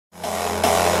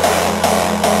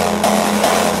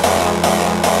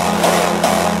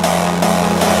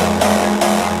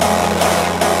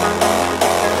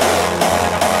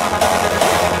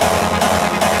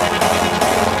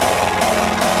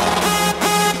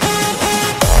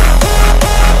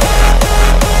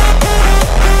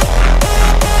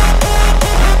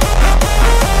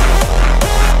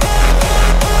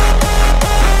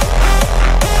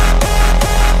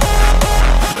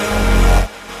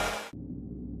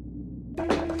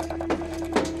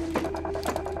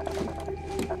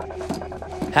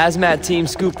Hazmat team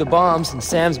scooped the bombs, and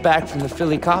Sam's back from the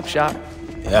Philly cop shop.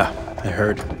 Yeah, I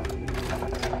heard.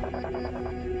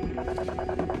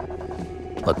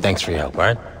 Look, thanks for your help,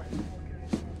 alright?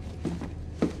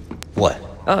 What?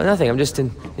 Oh, nothing. I'm just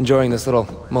enjoying this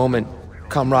little moment.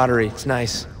 Camaraderie. It's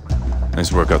nice.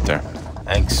 Nice work up there.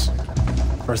 Thanks.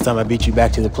 First time I beat you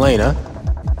back to the plane, huh?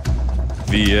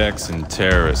 VX and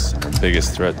terrorists. Our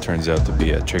biggest threat turns out to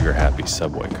be a trigger-happy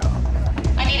subway cop.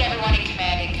 I need everyone in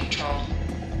command and control.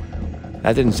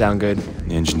 That didn't sound good.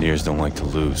 The engineers don't like to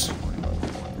lose.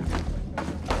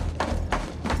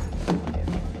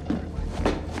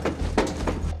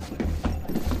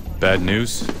 Bad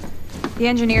news? The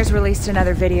engineers released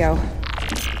another video.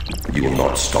 You will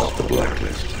not stop the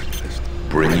Blacklist.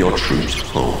 Bring your troops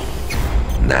home.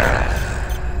 Now.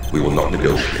 We will not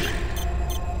negotiate.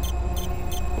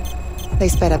 They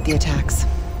sped up the attacks.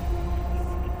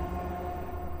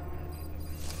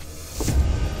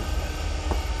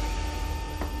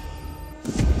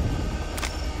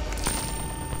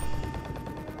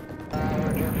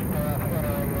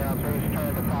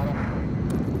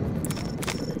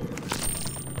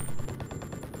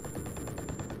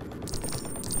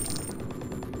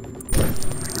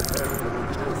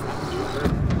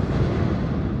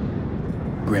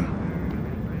 Grim.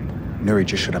 Nuri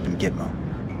just showed up in Gitmo.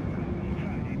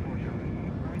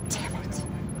 Damn it.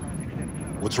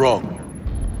 What's wrong?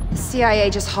 The CIA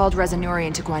just hauled Reza Nuri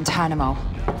into Guantanamo.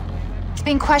 He's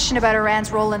being questioned about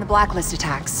Iran's role in the Blacklist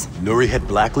attacks. Nuri had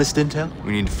Blacklist intel?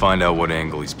 We need to find out what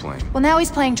angle he's playing. Well, now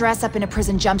he's playing dress up in a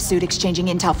prison jumpsuit, exchanging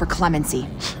intel for Clemency.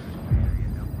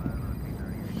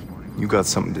 You got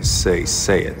something to say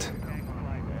it.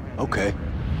 Okay.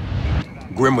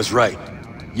 Grim was right.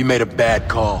 You made a bad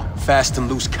call. Fast and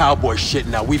loose cowboy shit,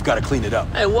 now we've got to clean it up.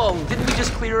 Hey, whoa, didn't we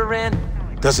just clear Iran?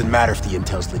 Doesn't matter if the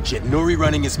intel's legit. Nuri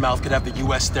running his mouth could have the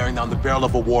US staring down the barrel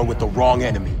of a war with the wrong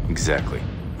enemy. Exactly.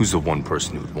 Who's the one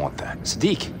person who would want that?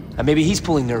 Sadiq. Maybe he's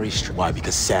pulling Nuri's string. Why,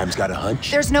 because Sam's got a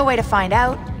hunch? There's no way to find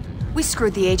out. We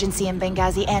screwed the agency in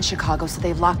Benghazi and Chicago, so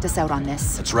they've locked us out on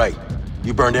this. That's right.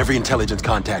 You burned every intelligence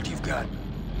contact you've got.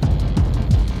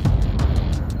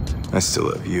 I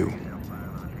still have you.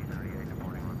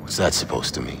 What's that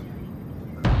supposed to mean?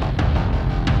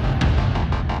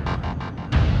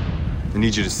 I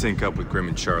need you to sync up with Grim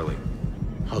and Charlie.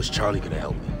 How's Charlie gonna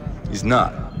help me? He's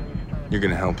not. You're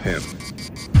gonna help him.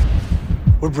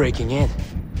 We're breaking in.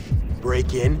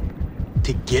 Break in?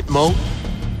 To Gitmo?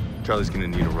 Charlie's gonna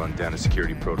need to run down a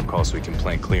security protocol so he can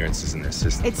plant clearances in their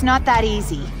system. It's not that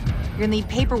easy. You're gonna need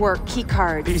paperwork, key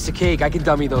cards. Piece of cake. I can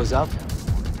dummy those up.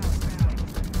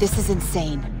 This is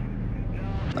insane.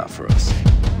 Not for us.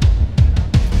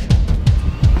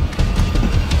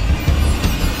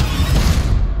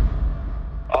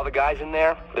 All the guys in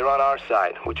there, they're on our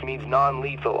side, which means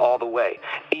non-lethal all the way.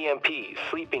 EMP,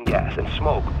 sleeping gas, and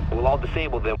smoke will all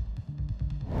disable them.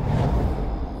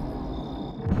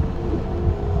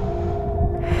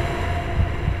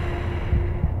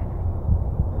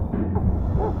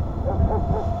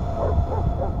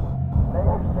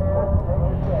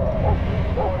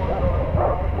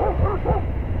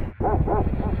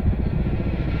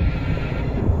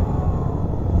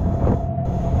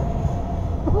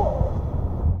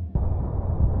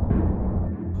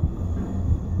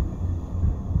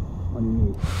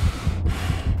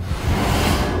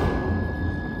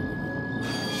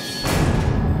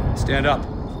 Stand up.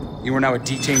 You are now a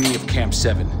detainee of Camp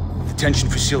 7, detention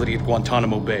facility at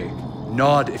Guantanamo Bay.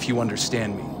 Nod if you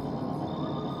understand me.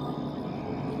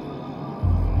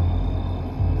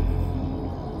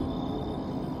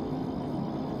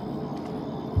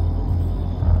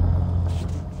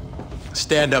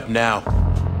 Stand up now.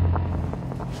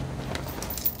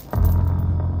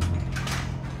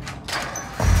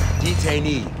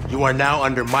 Detainee, you are now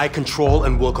under my control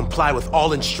and will comply with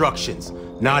all instructions.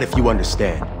 Nod if you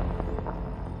understand.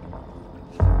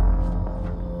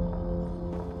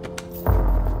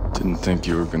 Didn't think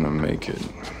you were gonna make it.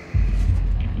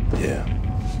 Yeah.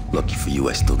 Lucky for you,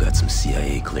 I still got some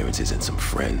CIA clearances and some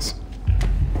friends.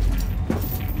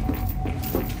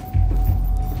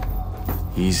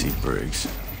 Easy, Briggs.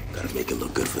 Gotta make it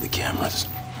look good for the cameras.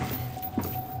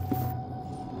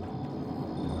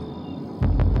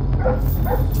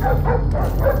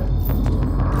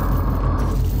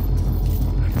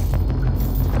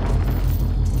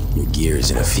 Your gear is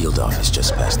in a field office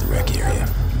just past the rec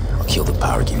area. I'll kill the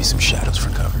power, give you some shadows for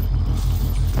cover.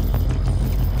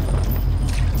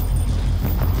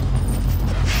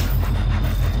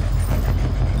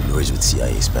 Nuri's with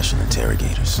CIA special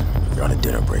interrogators. You're on a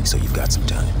dinner break, so you've got some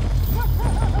time.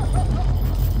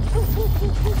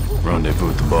 Rendezvous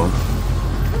with the boat?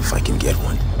 If I can get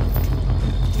one.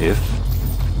 If?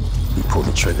 You pulled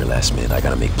the trigger last minute. I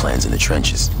gotta make plans in the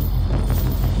trenches.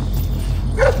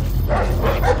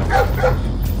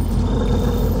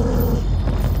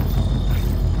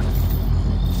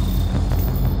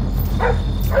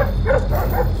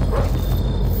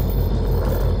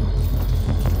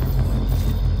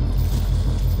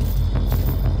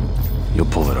 You'll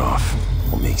pull it off.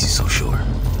 What makes you so sure?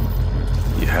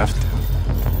 You have to.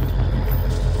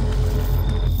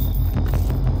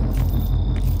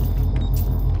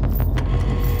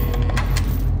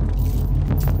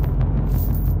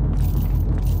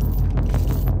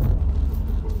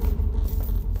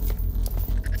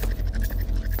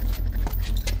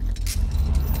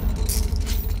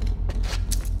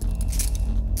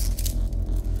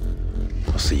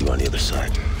 I'll see you on the other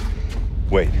side.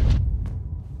 Wait.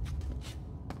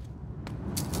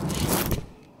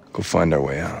 Go find our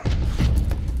way out.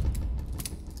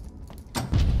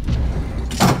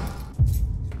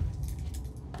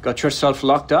 Got yourself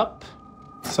locked up?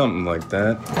 Something like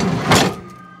that.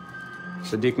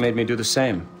 Sadiq made me do the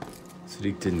same.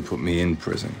 Sadiq didn't put me in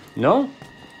prison. No?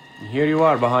 Here you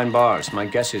are behind bars. My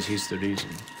guess is he's the reason.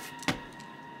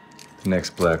 The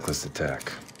next Blacklist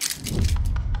attack.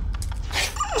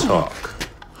 Talk.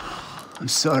 I'm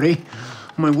sorry.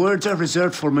 My words are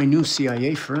reserved for my new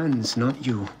CIA friends, not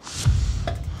you.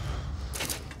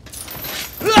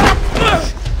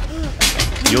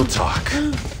 You'll talk.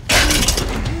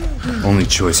 Only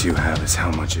choice you have is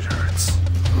how much it hurts.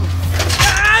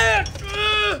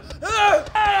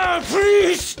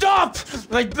 Please stop!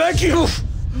 I beg you!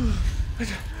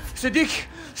 Sadiq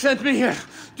sent me here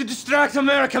to distract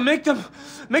America. Make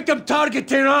them target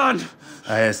Tehran.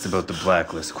 I asked about the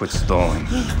Blacklist. Quit stalling.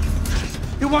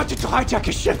 He wanted to hijack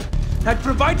a ship and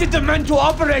provided the men to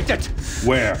operate it.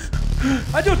 Where?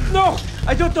 I don't know.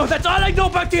 That's all I know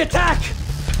about the attack.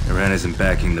 Iran isn't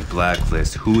backing the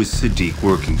Blacklist. Who is Sadiq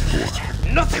working for?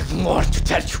 Nothing more to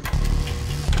tell you.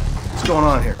 What's going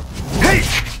on here? Hey!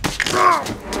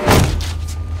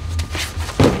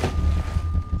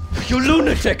 You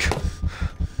lunatic!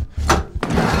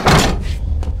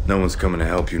 No one's coming to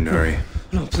help you, Nuri.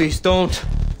 No, please don't.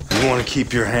 You want to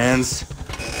keep your hands?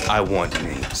 I want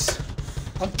names.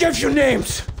 I'll give you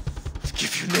names.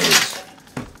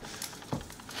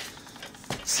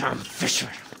 Sam Fisher.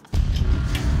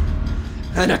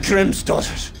 Anna Grimm's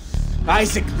daughter.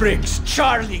 Isaac Briggs.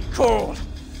 Charlie Cole.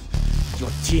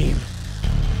 Your team.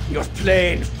 You're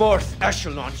playing fourth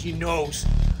echelon, he knows.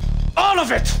 All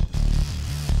of it!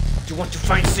 Do you want to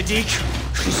find Sadiq?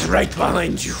 He's right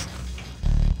behind you.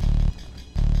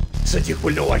 Sadiq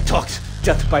will know I talked.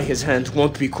 Death by his hand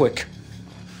won't be quick.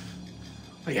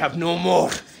 I have no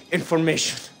more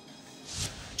information.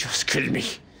 Just kill me.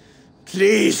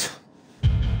 Please.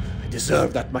 I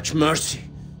deserve that much mercy.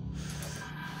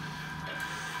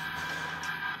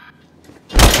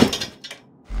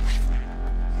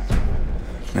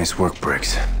 Nice work,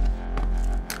 Briggs.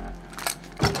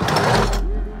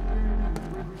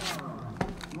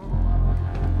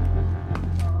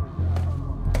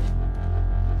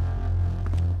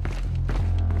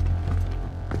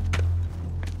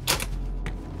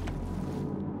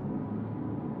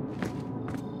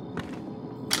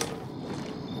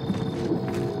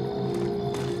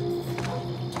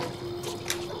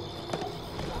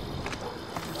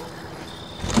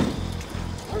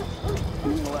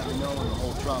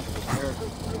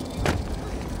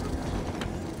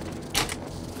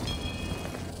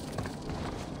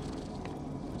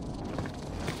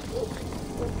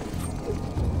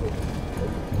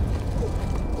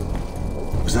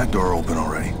 Was that door open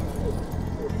already?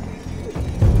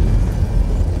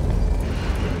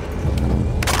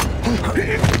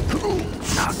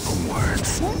 Not for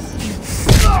words.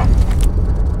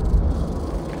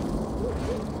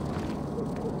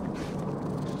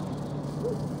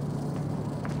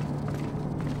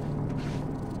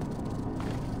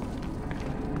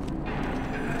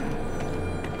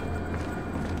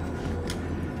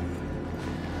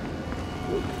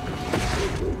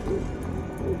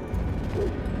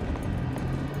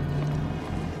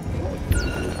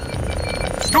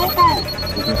 Don't move!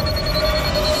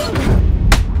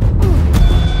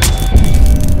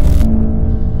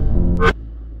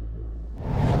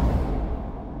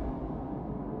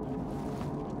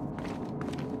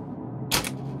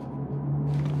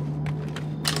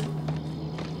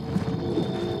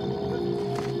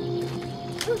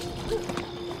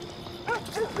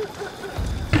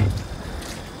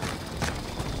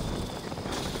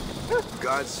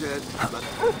 God said...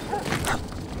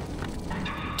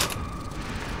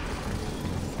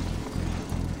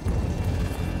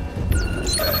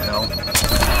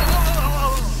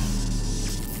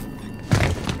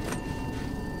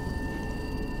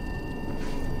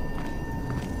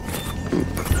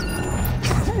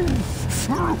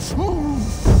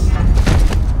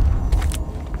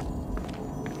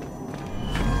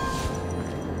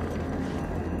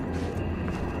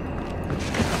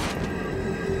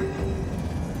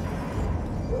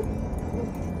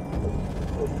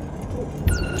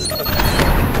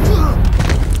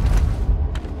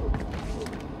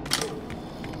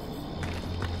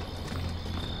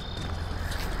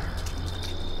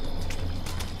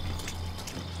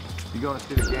 You going to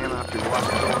see the game after you watch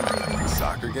the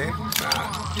Soccer game?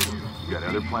 Nah. You got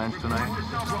other plans tonight?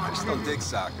 I just don't dig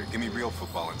soccer. Give me real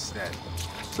football instead.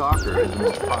 Soccer is the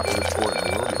most popular sport in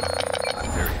the world.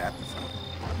 I'm very happy for you.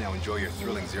 Now enjoy your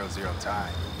thrilling 0-0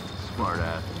 tie. Smart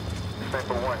ass.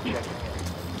 Sniper 1, check in.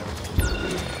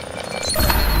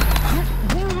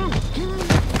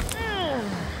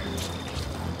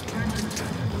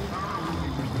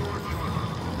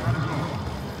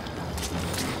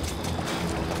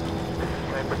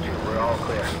 Sniper 2, we're all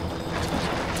clear.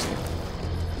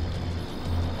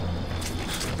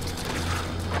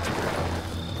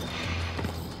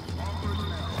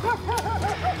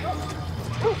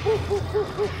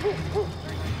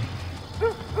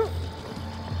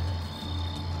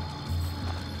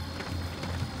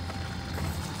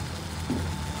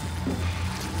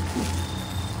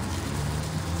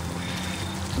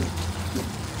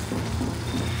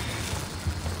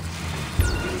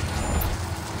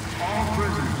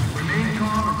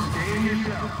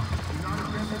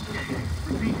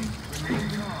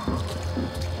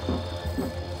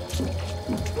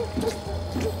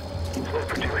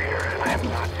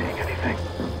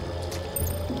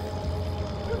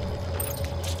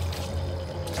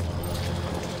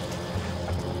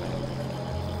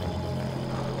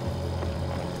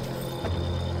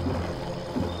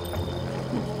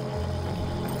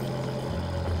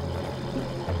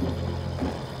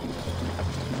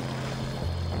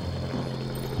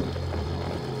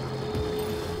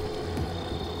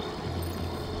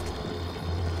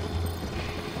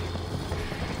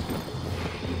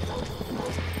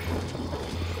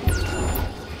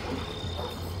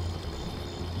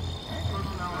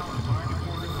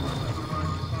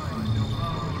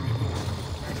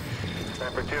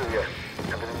 Sniper 2 here.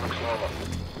 Everything looks normal.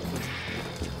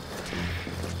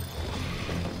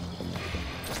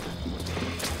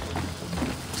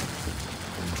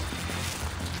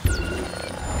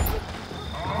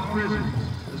 All prisoners,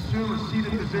 assume a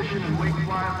seated position and wait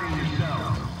quietly in your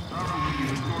cells. Power will be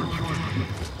restored shortly.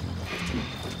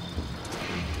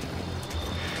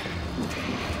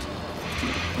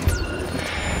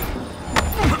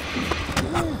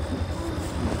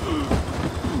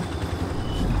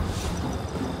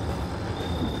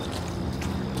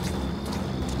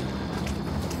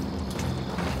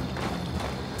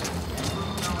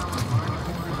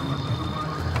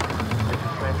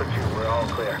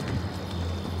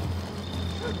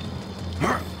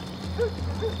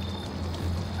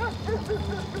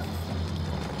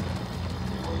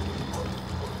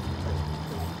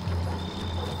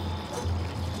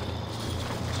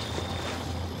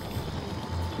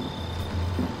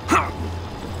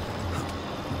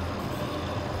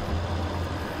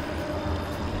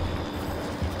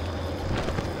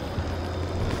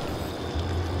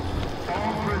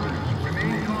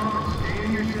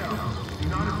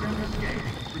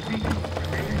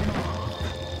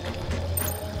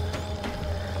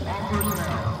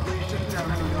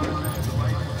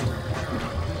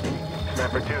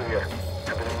 Sniper 2 here.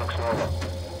 Everything looks normal.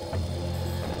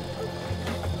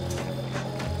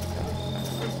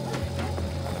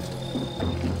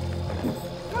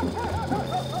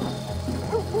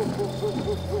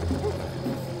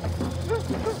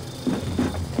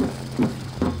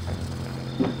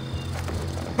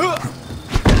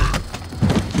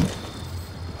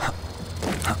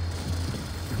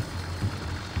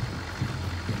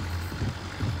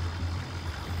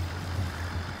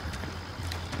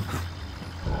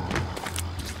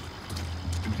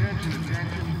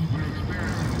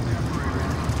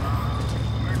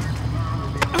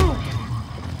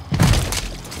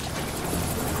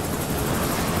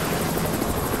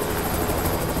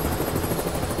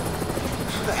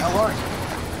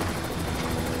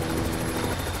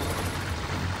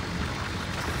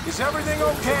 Is everything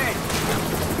okay?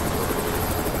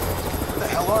 Where the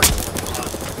hell are you?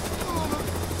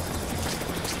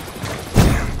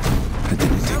 That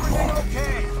didn't take long.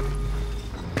 Okay.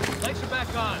 Lights are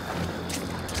back on.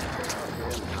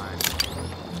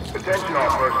 Attention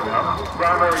all personnel.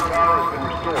 Primary power has been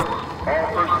restored. All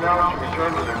personnel should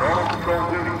return to their normal patrol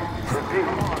duties. Repeat,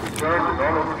 return to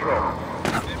normal patrol.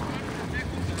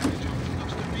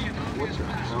 What the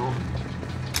hell?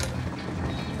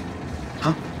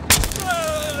 Huh?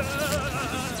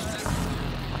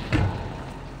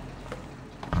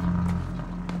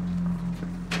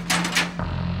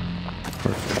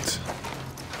 Perfect.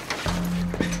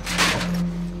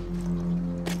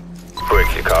 Brick,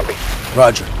 you copy?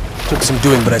 Roger. Took some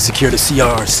doing, but I secured a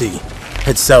CRRC.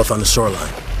 Head south on the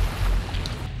shoreline.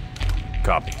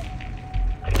 Copy.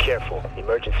 And careful.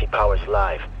 Emergency power's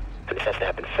live. And this has to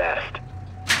happen fast.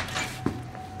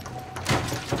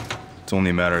 It's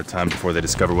only a matter of time before they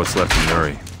discover what's left in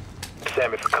Nuri.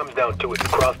 Sam, if it comes down to it, the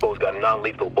crossbow's got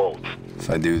non-lethal bolts. If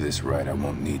I do this right, I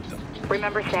won't need them.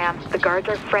 Remember, Sam, the guards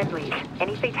are friendlies.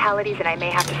 Any fatalities and I may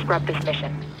have to scrub this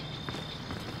mission.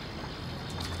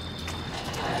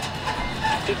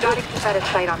 You've got to keep out of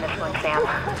sight on this one, Sam.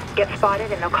 Get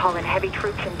spotted and they'll call in heavy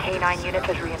troops and K-9 units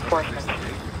as reinforcements.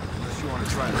 Unless you want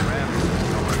to try to ram me.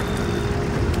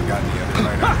 You got the other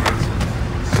right ideas?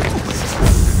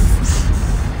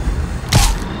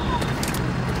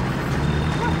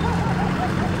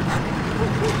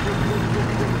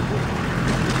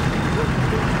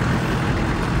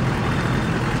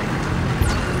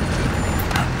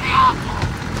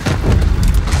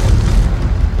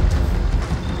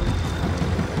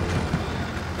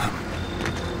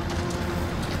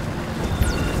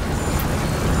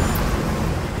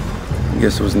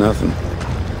 Guess it was nothing.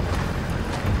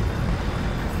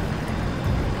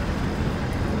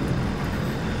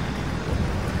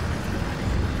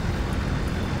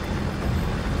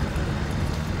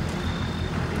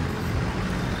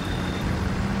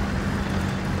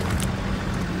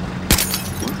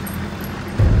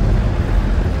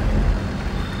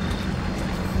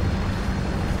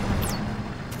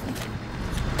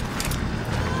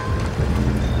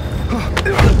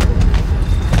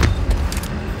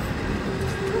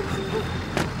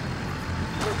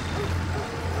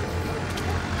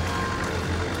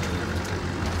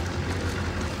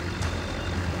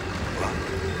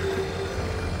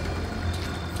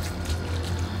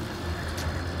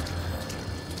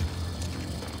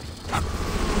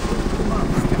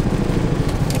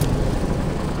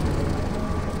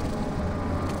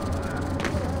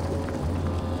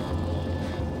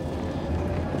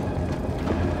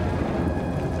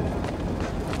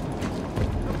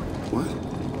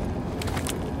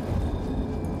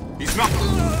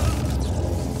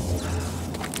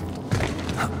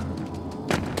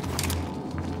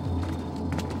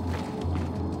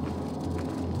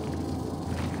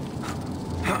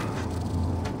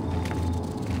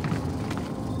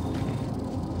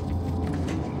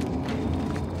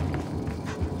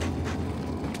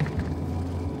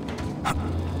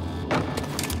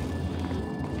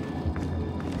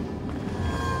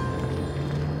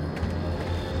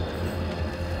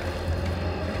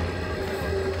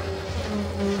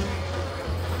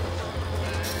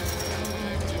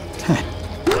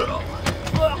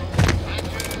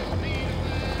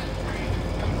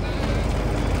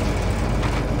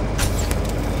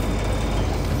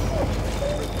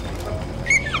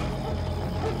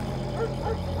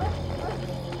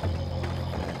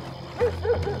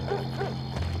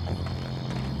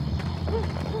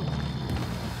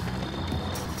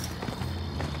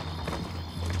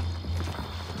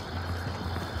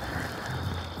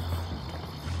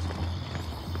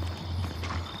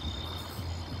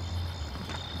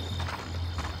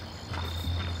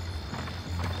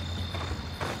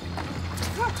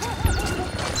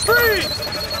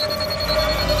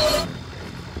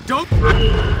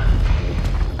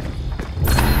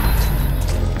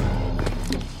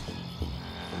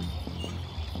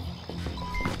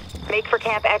 Make for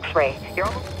Camp X-Ray. You're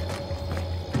almost...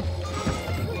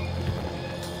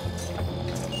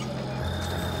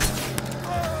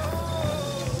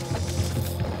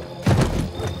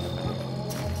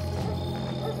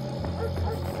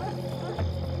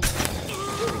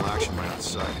 Little action right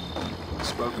outside.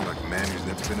 Spoken like a man who's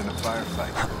never been in a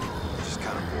firefight. Just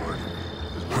kind of bored.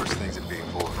 There's worse things than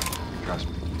being bored. Trust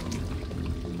me.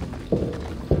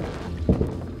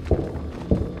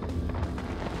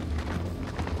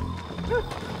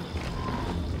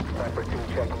 Sniper 2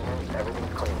 checking in.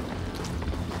 Everything's clean.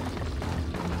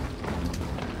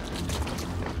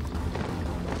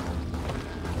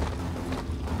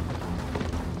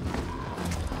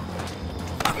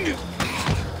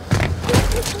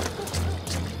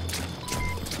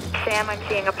 Sam, I'm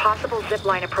seeing a possible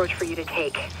zipline approach for you to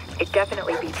take. It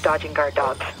definitely beats dodging guard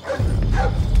dogs.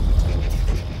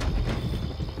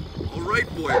 All right,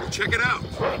 boy, we'll check it out.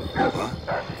 Huh?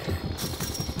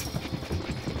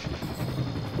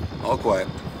 All quiet.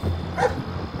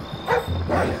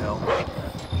 What the hell?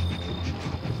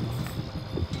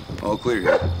 All clear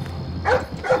here.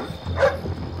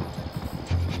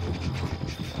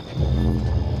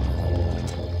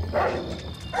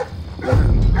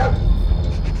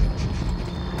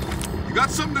 You got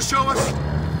something to show us?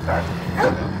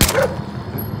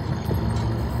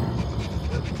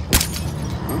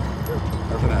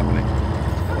 Nothing happening.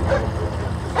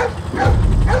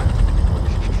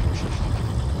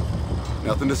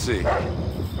 Nothing to see.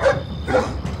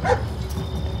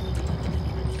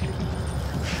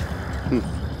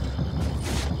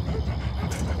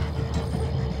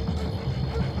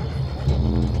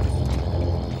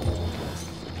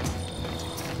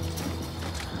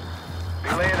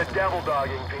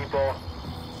 bulldogging, people.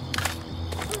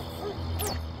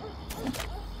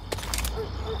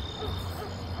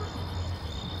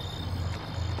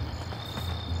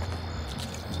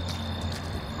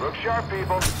 Look sharp,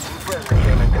 people. The president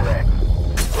came in today.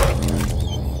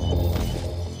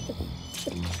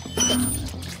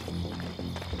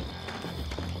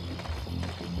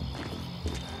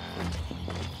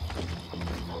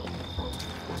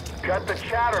 Cut the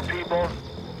chatter, people.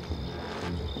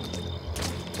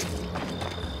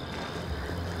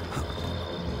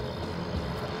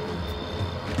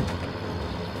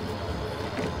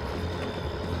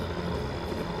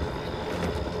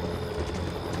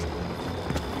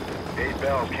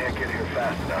 Bells can't get here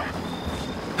fast enough.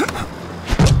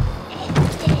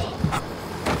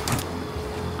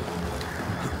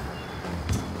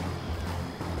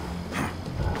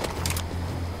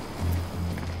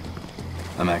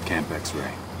 I'm at Camp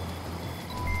X-Ray.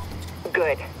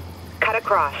 Good. Cut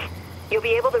across. You'll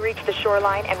be able to reach the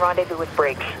shoreline and rendezvous with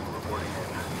Briggs.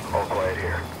 All quiet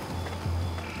here.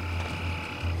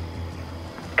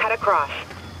 Cut across.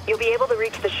 You'll be able to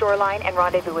reach the shoreline and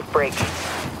rendezvous with Briggs.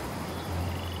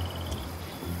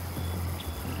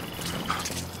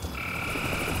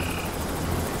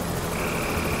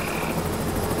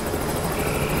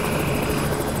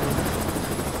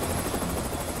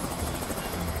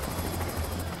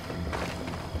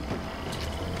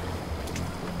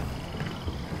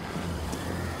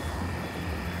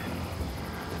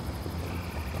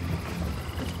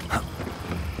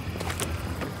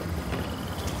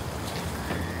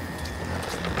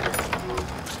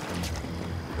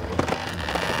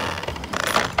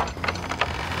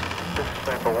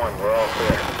 We're all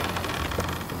clear.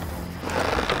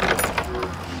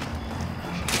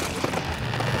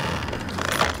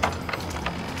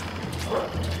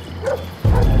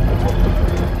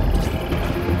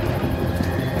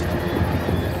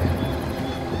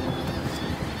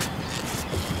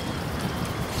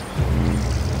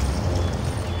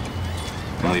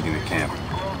 I'm leaving the camp.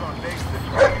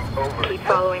 Keep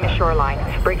following the shoreline.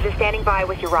 Briggs is standing by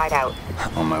with your ride out.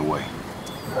 On my way.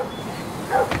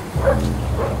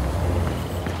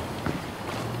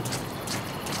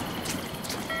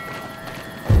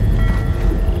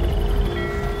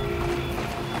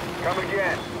 Come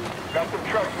again. Got some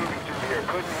trucks moving through here.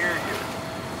 Couldn't hear you.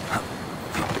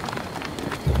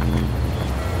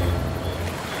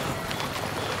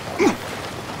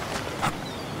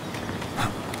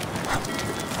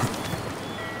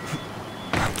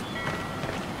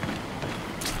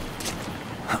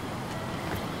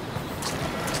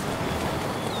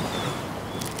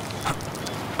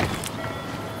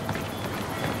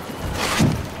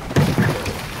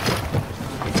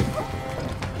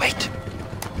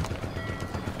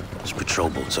 Patrol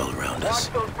boats all around us.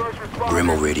 Grim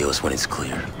will radio us when it's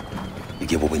clear. You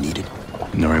get what we needed?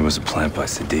 Nuri was a plant by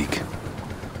Sadiq.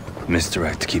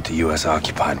 Misdirect to keep the U.S.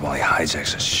 occupied while he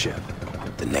hijacks a ship.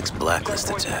 The next Blacklist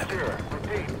attack.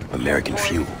 American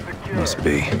fuel. Must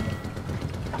be.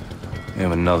 We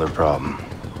have another problem.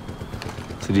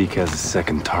 Sadiq has a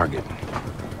second target.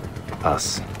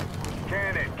 Us.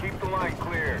 Cannon, keep the line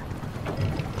clear.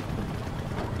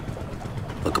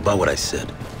 Look, about what I said.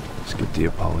 Skip the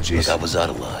apologies. Look, I was out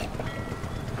of line.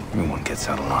 Everyone gets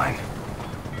out of line.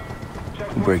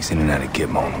 Who breaks in and out of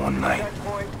Gitmo in one night?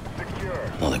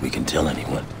 Not like we can tell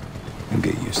anyone. We'll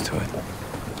get used to it.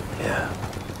 Yeah.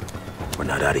 We're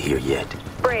not out of here yet.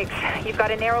 Briggs, you've got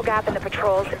a narrow gap in the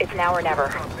patrols. It's now or never.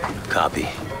 Copy.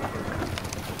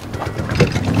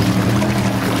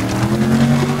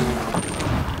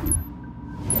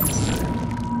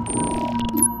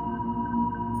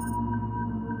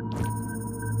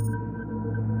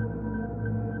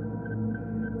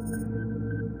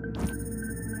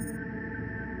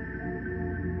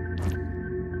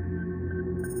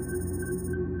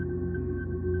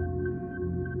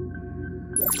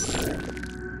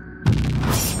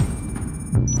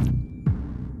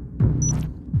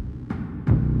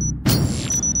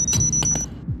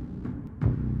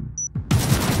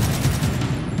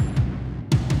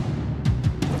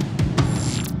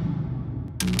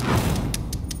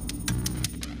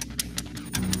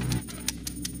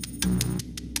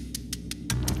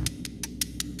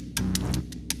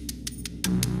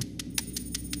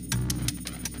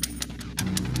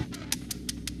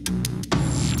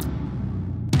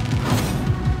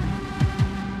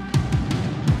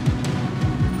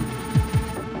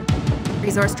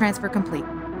 Resource transfer complete.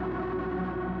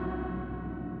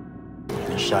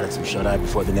 Shot at some shut-eye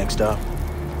before the next stop?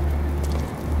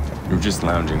 You were just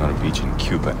lounging on a beach in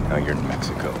Cuba, now you're in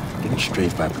Mexico. Getting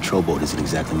strafed by a patrol boat isn't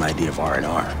exactly my idea of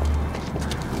R&R.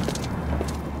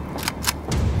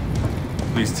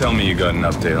 Please tell me you got an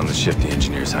update on the ship the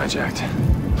engineers hijacked.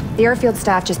 The airfield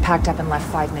staff just packed up and left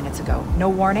 5 minutes ago. No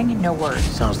warning, no word.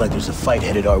 Sounds like there's a fight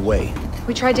headed our way.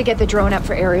 We tried to get the drone up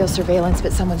for aerial surveillance,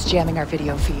 but someone's jamming our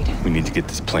video feed. We need to get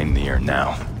this plane in the air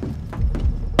now.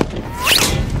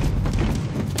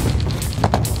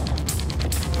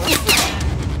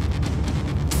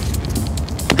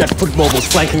 We got foot mobiles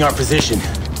flanking our position.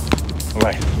 All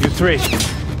right, you three.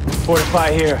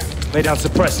 Fortify here. Lay down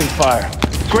suppressing fire.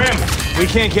 Grim, we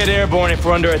can't get airborne if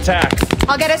we're under attack.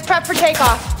 I'll get us prepped for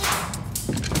takeoff.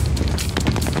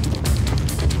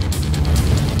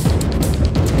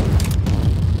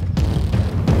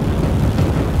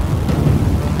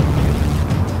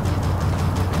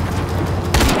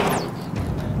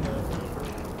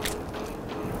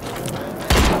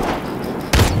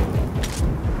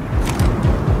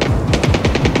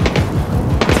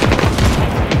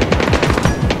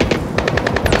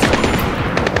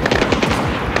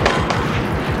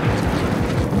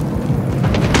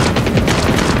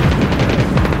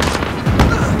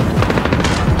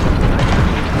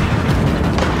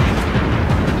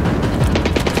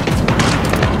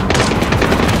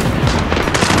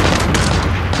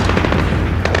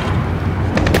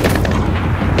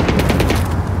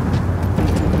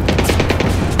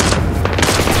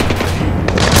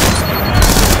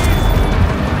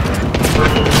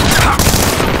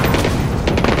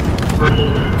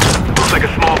 Looks like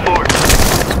a small force.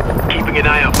 Keeping an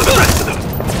eye out for the rest of them.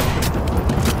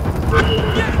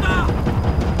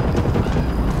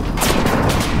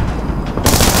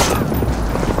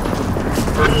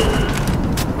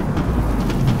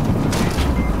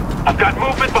 I've got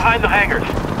movement behind the hangars.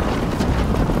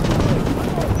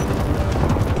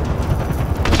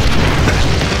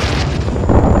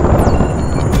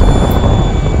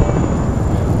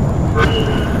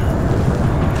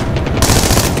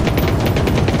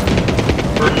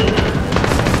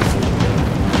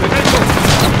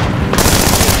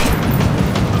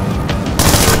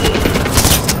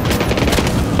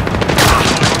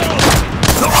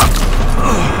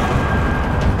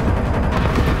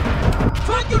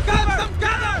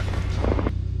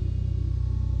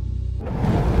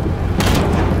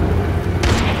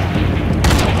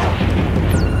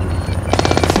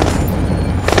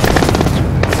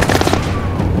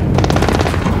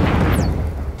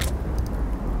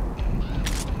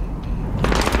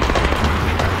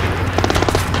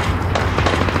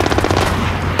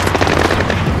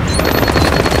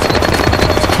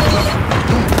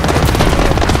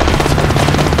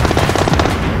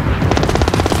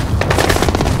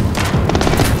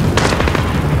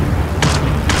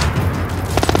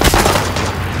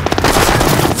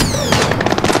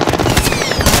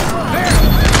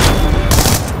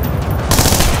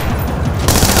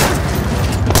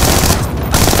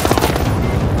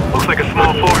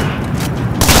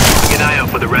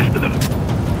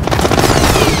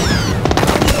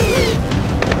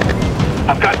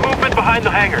 Behind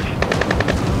the hangars.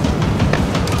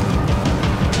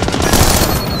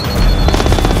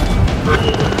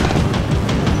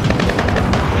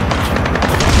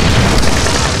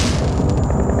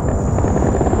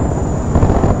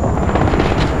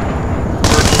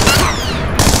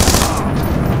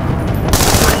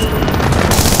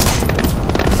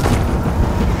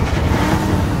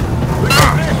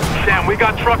 Sam, we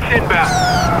got trucks inbound.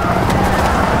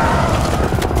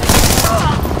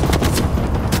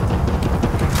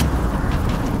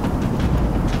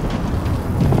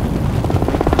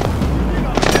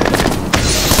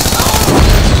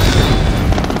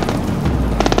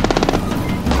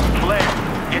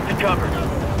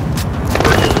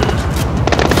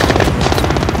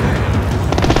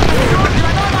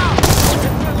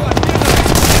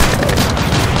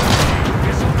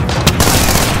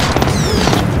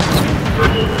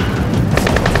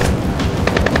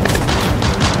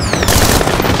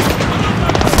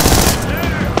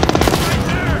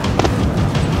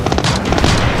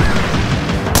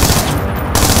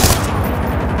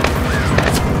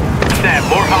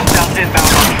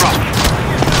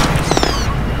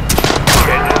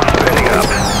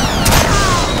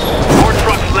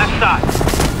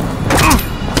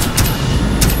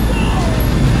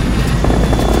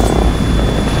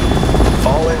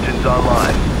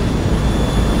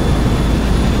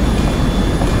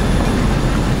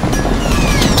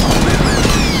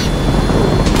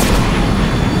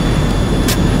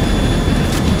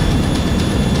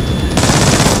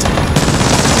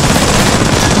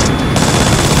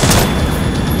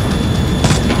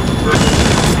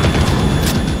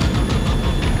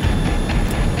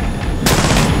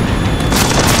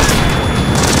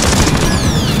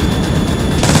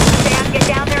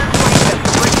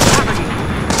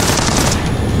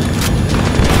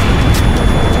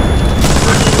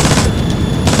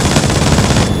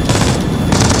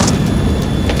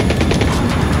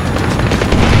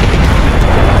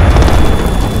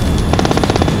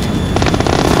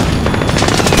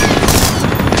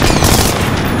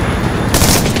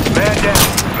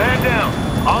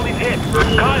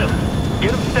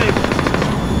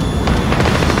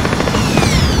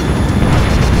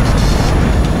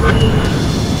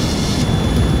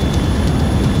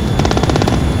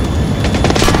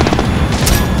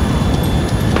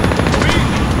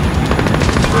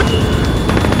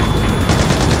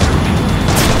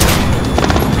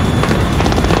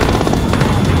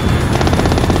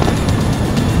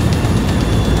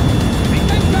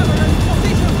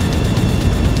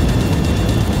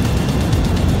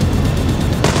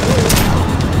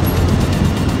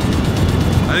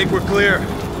 think we're clear.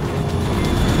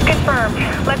 Confirmed.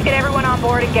 Let's get everyone on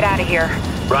board and get out of here.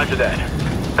 Roger that.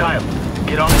 Kyle,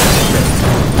 get on the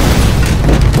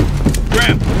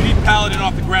Graham, we need Paladin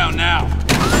off the ground now.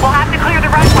 We'll have to clear the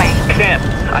runway. Sam,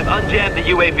 I've unjammed the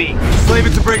UAV. Slave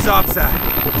it to Briggs' OPSAT.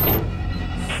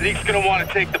 Zeke's gonna want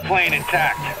to take the plane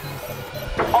intact.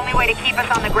 Only way to keep us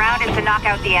on the ground is to knock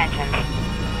out the engines.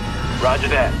 Roger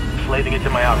that. Slaving it to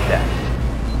my OPSAT.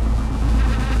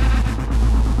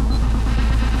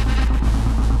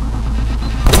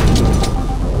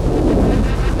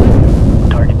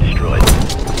 Target destroyed.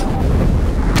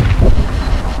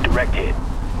 Direct hit.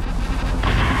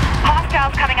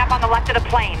 Hostiles coming up on the left of the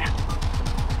plane.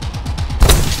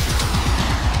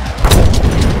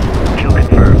 Kill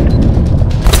confirmed.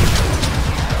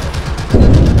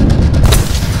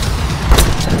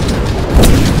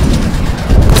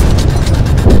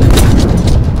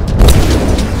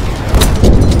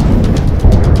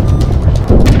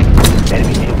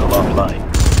 Enemy vehicle offline.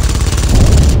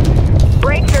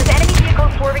 Briggs, there's enemy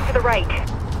vehicles swerving to the right.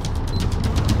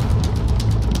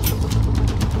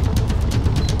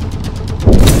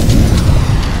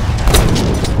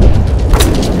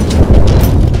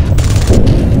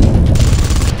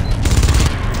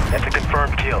 That's a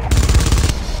confirmed kill.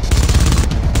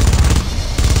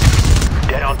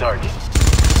 Dead on target.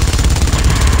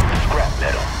 Scrap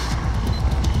metal.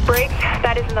 Briggs,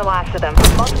 that isn't the last of them.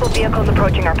 Multiple vehicles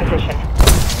approaching our position.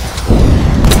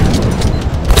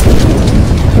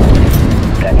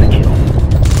 That's a kill.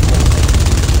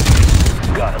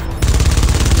 Got him.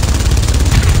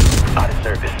 Out of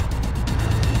service.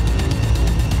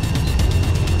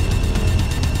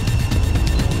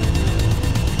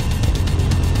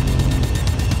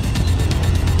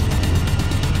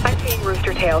 I'm seeing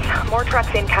rooster tails. More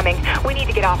trucks incoming. We need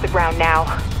to get off the ground now.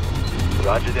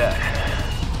 Roger that.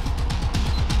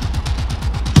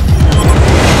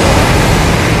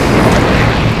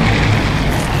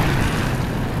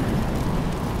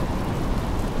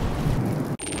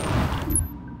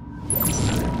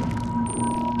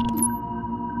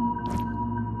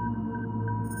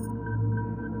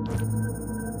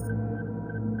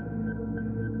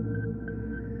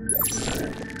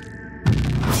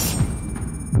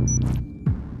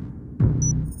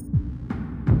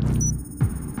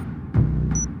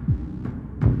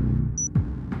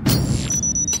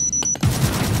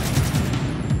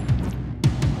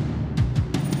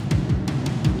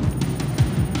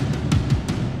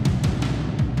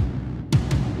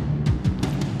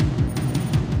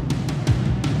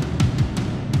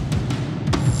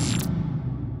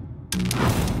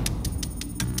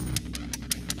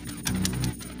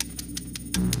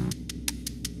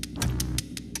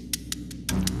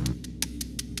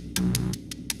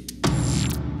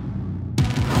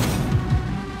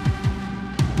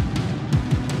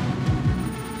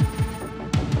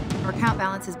 Our account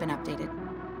balance has been updated.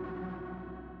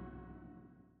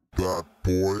 That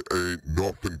boy ain't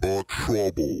nothing but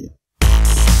trouble.